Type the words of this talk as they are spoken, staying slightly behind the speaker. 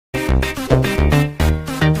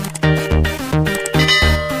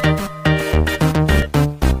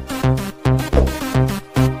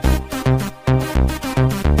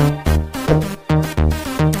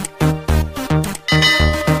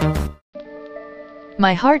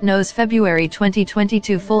My Heart Knows February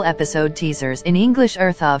 2022 full episode teasers in English.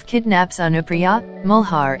 Earthov kidnaps Anupriya.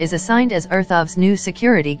 Mulhar is assigned as Earthov's new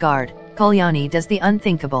security guard. Kalyani does the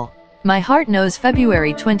unthinkable. My Heart Knows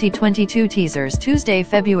February 2022 teasers. Tuesday,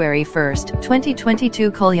 February 1st, 2022.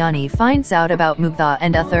 Kalyani finds out about Mugdha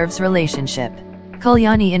and Atharv's relationship.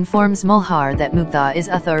 Kalyani informs Mulhar that Mugdha is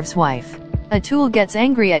Atharv's wife. Atul gets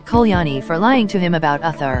angry at Kalyani for lying to him about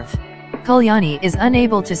Atharv. Kalyani is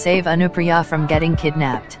unable to save Anupriya from getting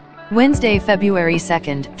kidnapped. Wednesday, February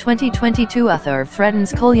 2nd, 2022. Atharv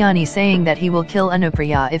threatens Kalyani saying that he will kill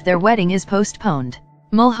Anupriya if their wedding is postponed.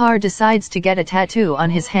 Mulhar decides to get a tattoo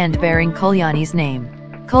on his hand bearing Kalyani's name.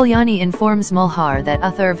 Kalyani informs Mulhar that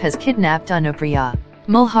Atharv has kidnapped Anupriya.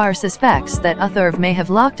 Mulhar suspects that Atharv may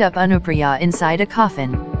have locked up Anupriya inside a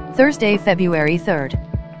coffin. Thursday, February 3rd.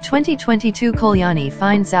 2022. Kalyani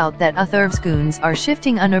finds out that Atharv's goons are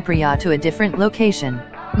shifting Anupriya to a different location.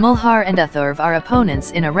 Mulhar and Atharv are opponents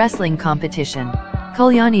in a wrestling competition.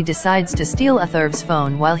 Kalyani decides to steal Atharv's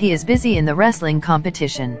phone while he is busy in the wrestling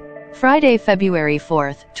competition. Friday, February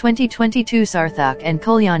 4th, 2022. Sarthak and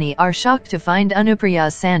Kalyani are shocked to find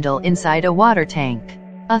Anupriya's sandal inside a water tank.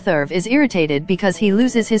 Atharv is irritated because he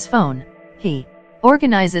loses his phone. He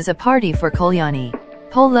organizes a party for Kalyani.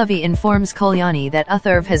 Pallavi informs Kalyani that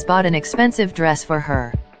Atharv has bought an expensive dress for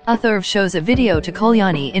her. Atharv shows a video to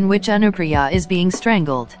Kalyani in which Anupriya is being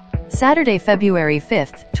strangled. Saturday, February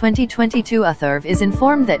 5th, 2022. Atharv is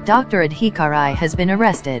informed that Dr. Adhikari has been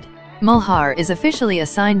arrested. Mulhar is officially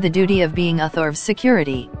assigned the duty of being Atharv's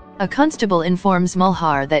security. A constable informs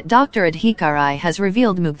Mulhar that Dr. Adhikari has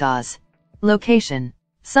revealed Mugdha's location.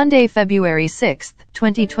 Sunday, February 6th,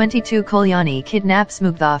 2022. Kalyani kidnaps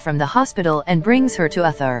Mugdha from the hospital and brings her to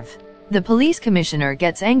Atharv. The police commissioner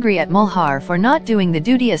gets angry at Mulhar for not doing the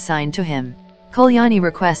duty assigned to him. Kalyani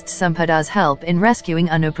requests Sampada's help in rescuing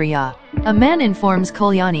Anupriya. A man informs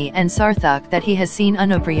Kalyani and Sarthak that he has seen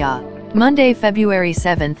Anupriya. Monday, February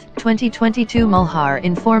 7th, 2022. Mulhar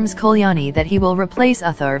informs Kalyani that he will replace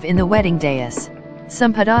Atharv in the wedding dais.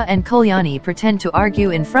 Sampada and Kalyani pretend to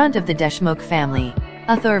argue in front of the Deshmukh family.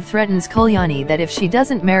 Atharv threatens Kalyani that if she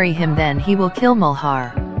doesn't marry him then he will kill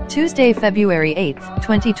Mulhar. Tuesday, February 8th,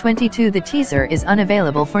 2022. The teaser is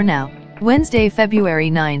unavailable for now. Wednesday, February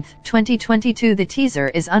 9th, 2022. The teaser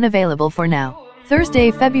is unavailable for now.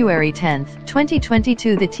 Thursday, February 10th,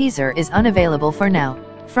 2022. The teaser is unavailable for now.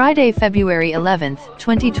 Friday, February 11th,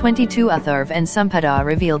 2022. Atharv and Sampada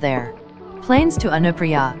reveal their plans to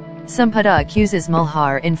Anupriya. Sampada accuses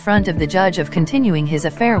Mulhar in front of the judge of continuing his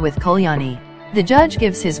affair with Kalyani. The judge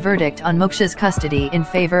gives his verdict on Moksha's custody in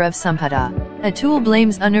favor of Sampada. Atul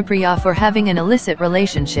blames Anupriya for having an illicit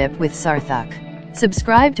relationship with Sarthak.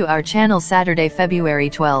 Subscribe to our channel. Saturday, February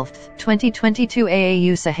 12th, 2022.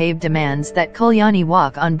 Aau Sahib demands that Kalyani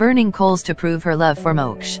walk on burning coals to prove her love for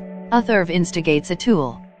Moksha. Atharv instigates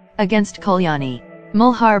Atul against Kalyani.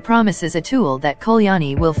 Mulhar promises Atul that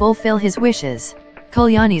Kalyani will fulfill his wishes.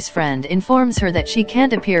 Kalyani's friend informs her that she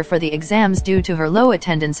can't appear for the exams due to her low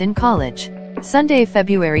attendance in college. Sunday,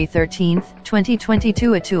 February 13th,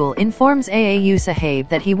 2022. Atul informs Aau Sahib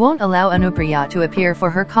that he won't allow Anupriya to appear for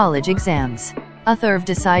her college exams. Atharv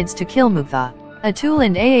decides to kill Mugdha. Atul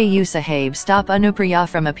and Aau Sahib stop Anupriya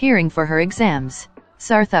from appearing for her exams.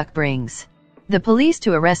 Sarthak brings the police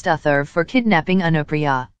to arrest Atharv for kidnapping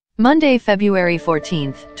Anupriya. Monday, February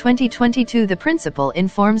 14th, 2022. The principal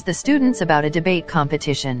informs the students about a debate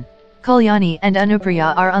competition. Kalyani and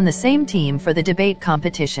Anupriya are on the same team for the debate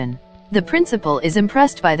competition. The principal is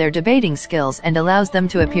impressed by their debating skills and allows them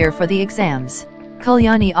to appear for the exams.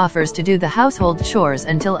 Kalyani offers to do the household chores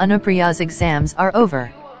until Anupriya's exams are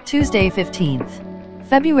over. Tuesday, 15th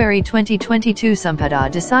February 2022.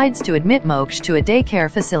 Sampada decides to admit Moksha to a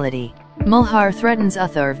daycare facility. Mulhar threatens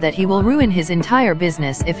Atharv that he will ruin his entire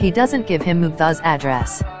business if he doesn't give him Mugdha's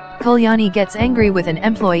address. Kalyani gets angry with an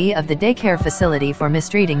employee of the daycare facility for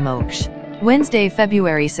mistreating Moksha. Wednesday,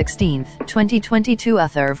 February 16th, 2022.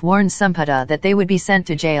 Atharv warns Sampada that they would be sent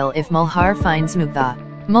to jail if Mulhar finds Mugdha.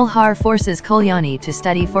 Mulhar forces Kalyani to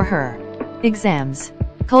study for her exams.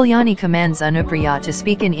 Kalyani commands Anupriya to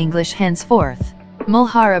speak in English henceforth.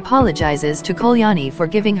 Mulhar apologizes to Kalyani for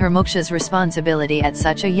giving her Moksha's responsibility at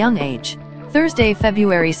such a young age. Thursday,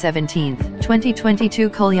 February 17th, 2022.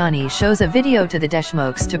 Kalyani shows a video to the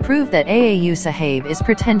Deshmukhs to prove that Aau Sahib is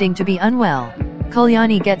pretending to be unwell.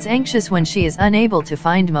 Kalyani gets anxious when she is unable to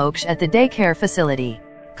find Moksha at the daycare facility.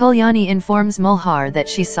 Kalyani informs Mulhar that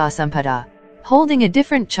she saw Sampada holding a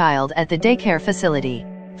different child at the daycare facility.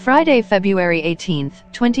 Friday, February 18th,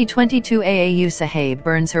 2022. Aau Sahib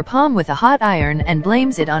burns her palm with a hot iron and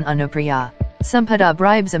blames it on Anupriya. Sampada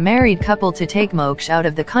bribes a married couple to take Moksha out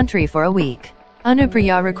of the country for a week.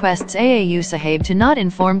 Anupriya requests Aau Sahib to not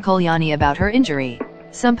inform Kalyani about her injury.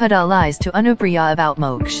 Sampada lies to Anupriya about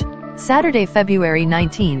Moksh. Saturday, February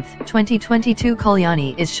 19, 2022.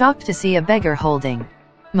 Kalyani is shocked to see a beggar holding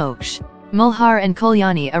Moksh. Mulhar and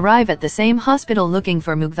Kalyani arrive at the same hospital looking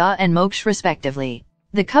for Mugdha and Moksh respectively.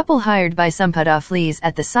 The couple hired by Sampada flees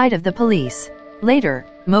at the sight of the police. Later,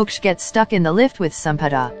 Moksh gets stuck in the lift with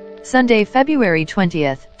Sampada. Sunday, February 20,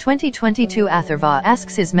 2022. Atharva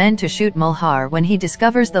asks his men to shoot Mulhar when he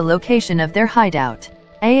discovers the location of their hideout.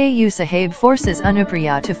 Aau Sahib forces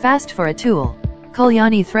Anupriya to fast for a tool.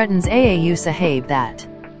 Kalyani threatens Aau Sahib that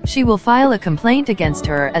she will file a complaint against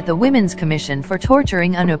her at the Women's Commission for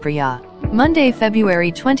torturing Anupriya. Monday,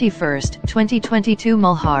 February 21, 2022.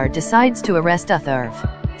 Mulhar decides to arrest Atharv.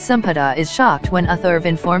 Sampada is shocked when Atharv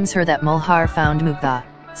informs her that Mulhar found Mugdha.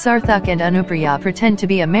 Sarthak and Anupriya pretend to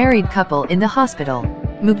be a married couple in the hospital.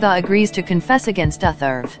 Mugdha agrees to confess against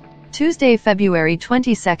Atharv. Tuesday, February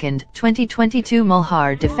 22, 2022.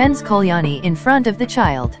 Mulhar defends Kalyani in front of the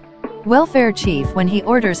child welfare chief when he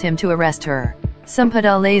orders him to arrest her.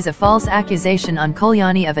 Sampada lays a false accusation on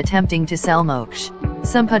Kalyani of attempting to sell Moksh.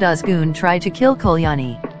 Sampada's goon try to kill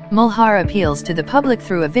Kalyani. Mulhar appeals to the public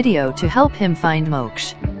through a video to help him find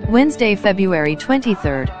Moksh. Wednesday, February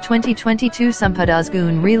 23, 2022. Sampada's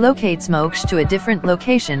goon relocates Moksh to a different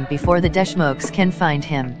location before the Deshmukhs can find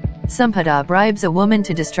him. Sampada bribes a woman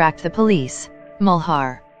to distract the police.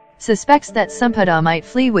 Mulhar suspects that Sampada might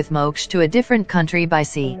flee with Moksh to a different country by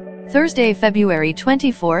sea. Thursday, February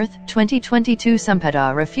 24, 2022.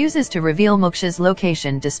 Sampada refuses to reveal Moksh's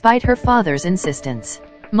location despite her father's insistence.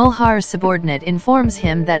 Mulhar's subordinate informs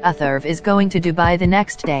him that Atharv is going to Dubai the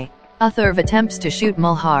next day. Atharv attempts to shoot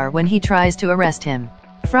Mulhar when he tries to arrest him.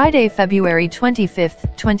 Friday, February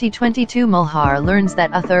 25, 2022. Mulhar learns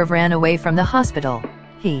that Atharv ran away from the hospital.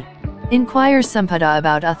 He inquires Sampada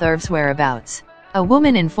about Atharv's whereabouts. A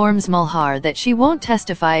woman informs Mulhar that she won't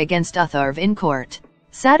testify against Atharv in court.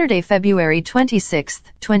 Saturday, February 26,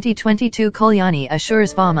 2022. Kalyani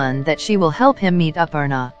assures Vaman that she will help him meet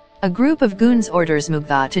Aparna. A group of goons orders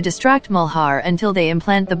Mugdha to distract Mulhar until they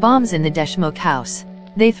implant the bombs in the Deshmukh house.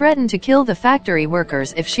 They threaten to kill the factory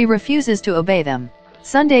workers if she refuses to obey them.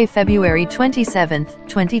 Sunday, February 27,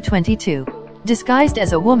 2022. Disguised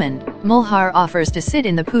as a woman, Mulhar offers to sit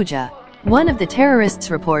in the puja. One of the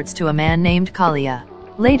terrorists reports to a man named Kalia.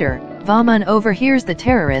 Later, Vaman overhears the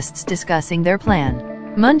terrorists discussing their plan.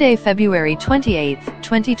 Monday, February 28,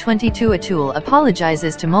 2022. Atul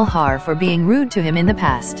apologizes to Mulhar for being rude to him in the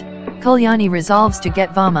past. Kalyani resolves to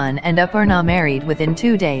get Vaman and Aparna married within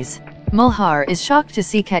 2 days. Mulhar is shocked to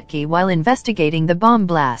see Ketki while investigating the bomb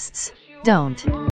blasts. Don't